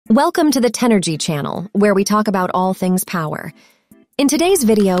Welcome to the Tenergy channel, where we talk about all things power. In today's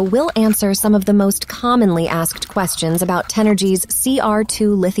video, we'll answer some of the most commonly asked questions about Tenergy's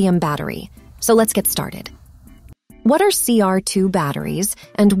CR2 lithium battery. So let's get started. What are CR2 batteries,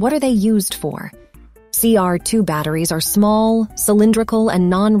 and what are they used for? CR2 batteries are small, cylindrical, and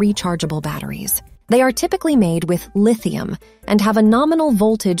non-rechargeable batteries. They are typically made with lithium and have a nominal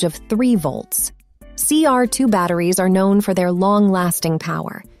voltage of 3 volts. CR2 batteries are known for their long-lasting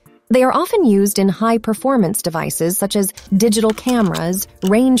power. They are often used in high-performance devices such as digital cameras,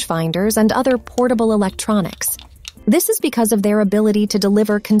 rangefinders, and other portable electronics. This is because of their ability to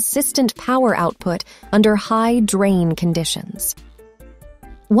deliver consistent power output under high drain conditions.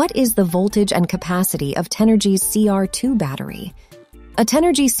 What is the voltage and capacity of Tenergy's CR2 battery? A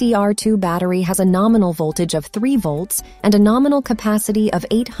Tenergy CR2 battery has a nominal voltage of 3 volts and a nominal capacity of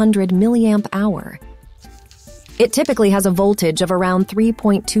 800 mAh. It typically has a voltage of around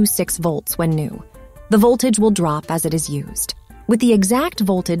 3.26 volts when new. The voltage will drop as it is used, with the exact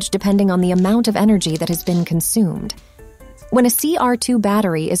voltage depending on the amount of energy that has been consumed. When a CR2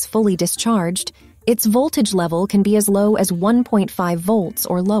 battery is fully discharged, its voltage level can be as low as 1.5 volts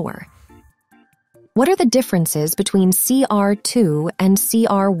or lower. What are the differences between CR2 and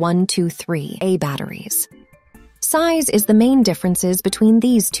CR123A batteries? Size is the main differences between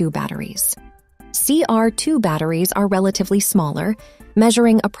these two batteries. CR2 batteries are relatively smaller,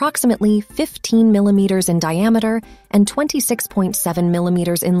 measuring approximately 15 millimeters in diameter and 26.7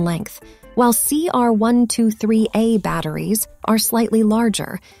 millimeters in length, while CR123A batteries are slightly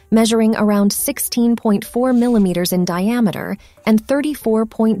larger, measuring around 16.4 millimeters in diameter and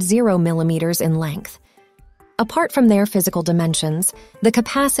 34.0 millimeters in length. Apart from their physical dimensions, the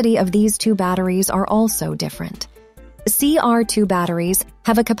capacity of these two batteries are also different. CR2 batteries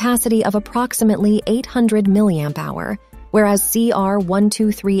have a capacity of approximately 800 mAh, whereas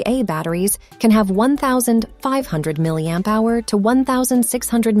CR123A batteries can have 1,500 mAh to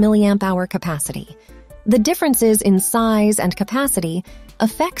 1,600 mAh capacity. The differences in size and capacity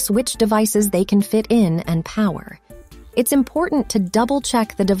affects which devices they can fit in and power. It's important to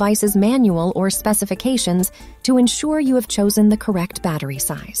double-check the device's manual or specifications to ensure you have chosen the correct battery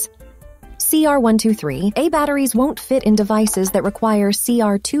size. CR123A batteries won't fit in devices that require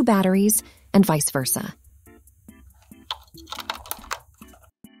CR2 batteries, and vice versa.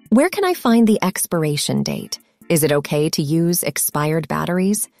 Where can I find the expiration date? Is it okay to use expired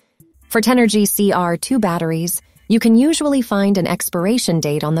batteries? For Tenergy CR2 batteries, you can usually find an expiration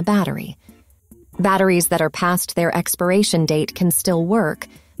date on the battery. Batteries that are past their expiration date can still work,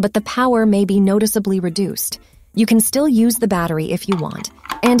 but the power may be noticeably reduced. You can still use the battery if you want,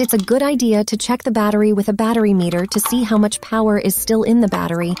 and it's a good idea to check the battery with a battery meter to see how much power is still in the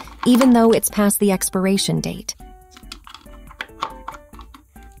battery, even though it's past the expiration date.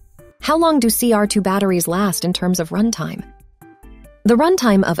 How long do CR2 batteries last in terms of runtime? The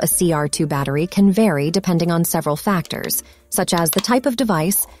runtime of a CR2 battery can vary depending on several factors, such as the type of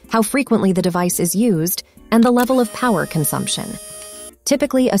device, how frequently the device is used, and the level of power consumption.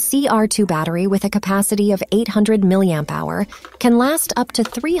 Typically, a CR2 battery with a capacity of 800 mAh can last up to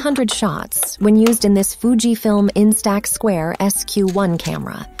 300 shots when used in this Fujifilm Instax Square SQ1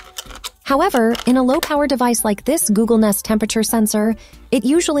 camera. However, in a low-power device like this Google Nest temperature sensor, it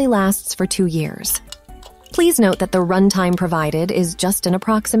usually lasts for 2 years. Please note that the runtime provided is just an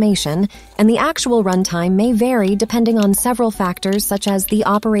approximation, and the actual runtime may vary depending on several factors such as the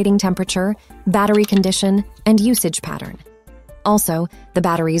operating temperature, battery condition, and usage pattern. Also, the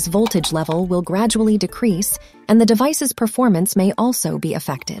battery's voltage level will gradually decrease, and the device's performance may also be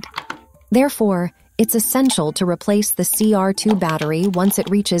affected. Therefore, it's essential to replace the CR2 battery once it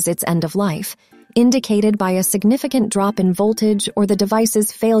reaches its end of life, indicated by a significant drop in voltage or the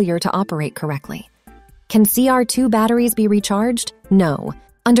device's failure to operate correctly. Can CR2 batteries be recharged? No.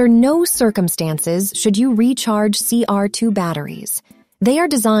 Under no circumstances should you recharge CR2 batteries. They are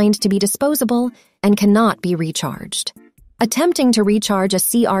designed to be disposable and cannot be recharged. Attempting to recharge a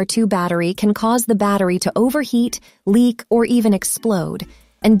CR2 battery can cause the battery to overheat, leak, or even explode,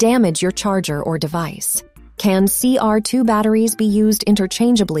 and damage your charger or device. Can CR2 batteries be used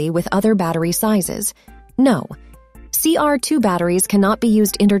interchangeably with other battery sizes? No. CR2 batteries cannot be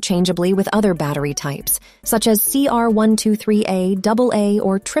used interchangeably with other battery types, such as CR123A, AA,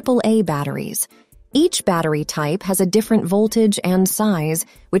 or AAA batteries. Each battery type has a different voltage and size,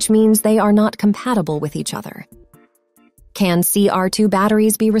 which means they are not compatible with each other. Can CR2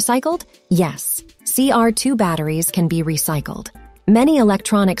 batteries be recycled? Yes, CR2 batteries can be recycled. Many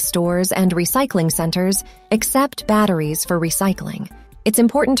electronics stores and recycling centers accept batteries for recycling. It's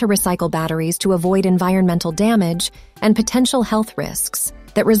important to recycle batteries to avoid environmental damage and potential health risks.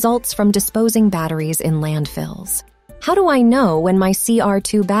 that results from disposing batteries in landfills. How do I know when my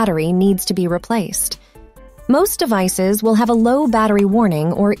CR2 battery needs to be replaced? Most devices will have a low battery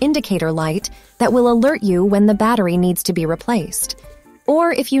warning or indicator light that will alert you when the battery needs to be replaced.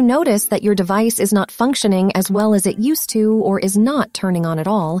 Or if you notice that your device is not functioning as well as it used to or is not turning on at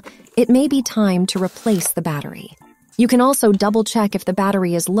all, it may be time to replace the battery. You can also double-check if the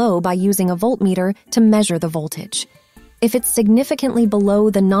battery is low by using a voltmeter to measure the voltage. If it's significantly below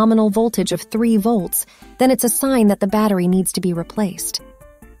the nominal voltage of 3 volts, then it's a sign that the battery needs to be replaced.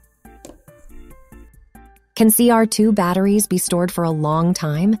 Can CR2 batteries be stored for a long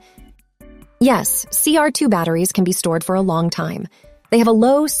time? Yes, CR2 batteries can be stored for a long time. They have a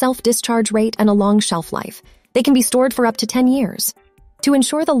low self-discharge rate and a long shelf life. They can be stored for up to 10 years. To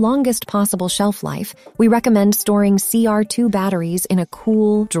ensure the longest possible shelf life, we recommend storing CR2 batteries in a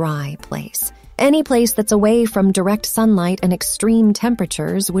cool, dry place. Any place that's away from direct sunlight and extreme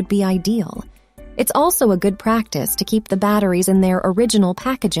temperatures would be ideal. It's also a good practice to keep the batteries in their original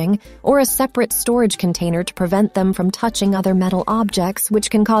packaging or a separate storage container to prevent them from touching other metal objects,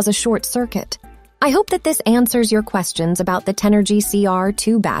 which can cause a short circuit. I hope that this answers your questions about the Tenergy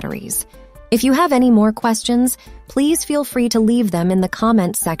CR2 batteries. If you have any more questions, please feel free to leave them in the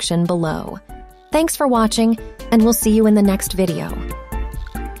comment section below. Thanks for watching, and we'll see you in the next video.